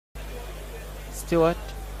Stewart,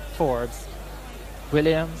 Forbes,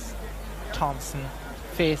 Williams, Thompson,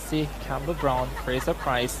 Facey, Campbell Brown, Fraser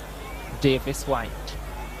Price, Davis White.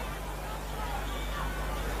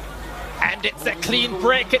 And it's a clean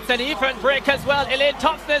break, it's an even break as well. Elaine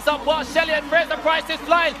Thompson is up while Shelley and Fraser Price is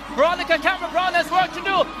flying. Veronica Cameron Brown has work to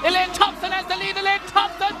do. Elaine Thompson has the lead. Elaine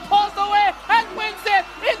Thompson pulls away and wins it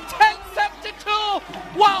in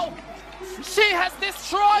 10.72. Wow! She has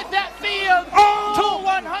destroyed that field. 2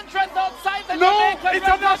 100th outside the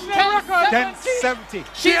Jamaican record. 10.70.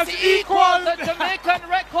 She's equaled the Jamaican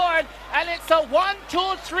record, and it's a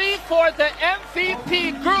 1-2-3 for the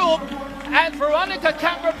MVP group. And Veronica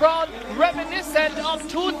Cameron Brown, reminiscent of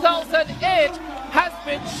 2008, has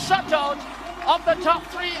been shut out of the top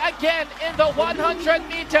 3 again in the 100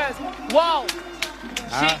 meters. Wow!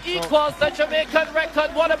 She equals the Jamaican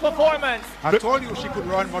record. What a performance. I told you she could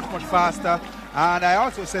run much, much faster. And I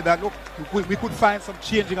also said that, look, we could find some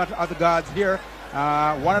changing of the guards here.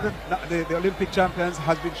 One of the Olympic champions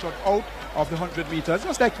has been shot out of the 100 meters,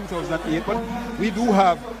 just like 2008. But we do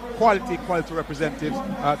have quality representatives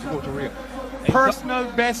to go to Rio.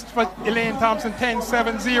 Personal best for Elaine Thompson,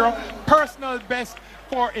 10.70. Personal best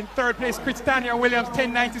for, in third place, Christania Williams,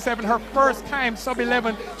 10.97. Her first time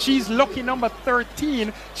sub-11. She's lucky number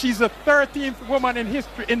 13. She's the 13th woman in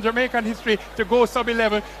history, in Jamaican history, to go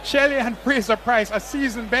sub-11. Shelley and Fraser Price, a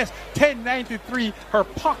season best, 10.93. Her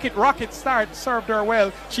pocket rocket start served her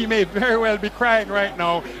well. She may very well be crying right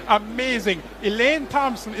now. Amazing. Elaine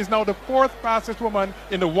Thompson is now the 4th fastest woman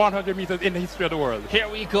in the 100 meters in the history of the world. Here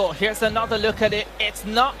we go. Here's another look at it. It's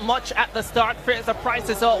not much at the start. Fraser Price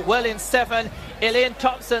is out well in 7. Elaine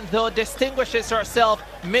Thompson, though, distinguishes herself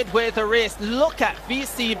midway the race. Look at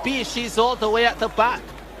VCB. She's all the way at the back.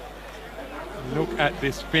 Look at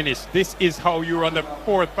this finish. This is how you run the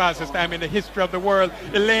 4th fastest time in the history of the world.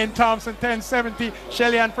 Elaine Thompson, 10.70.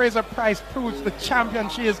 Shelley Ann Fraser Price proves the champion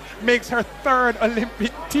she is, makes her 3rd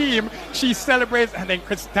Olympic team. She celebrates, and then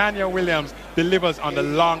Christania Williams delivers on the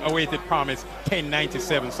long-awaited promise,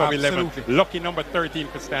 10.97, sub-11. Lucky number 13,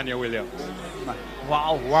 Christania Williams.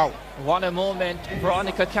 Wow. Wow. What a moment.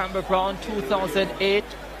 Veronica Campbell Brown, 2008.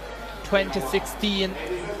 2016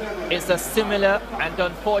 is a similar and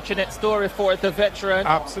unfortunate story for the veteran.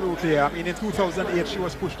 Absolutely. I mean, in 2008, she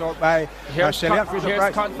was pushed out by Shelley and Fraser Price.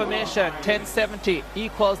 Here's confirmation. 10.70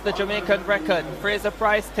 equals the Jamaican record. Fraser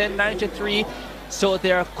Price, 10.93. So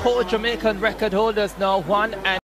they're co-Jamaican record holders now, 1 and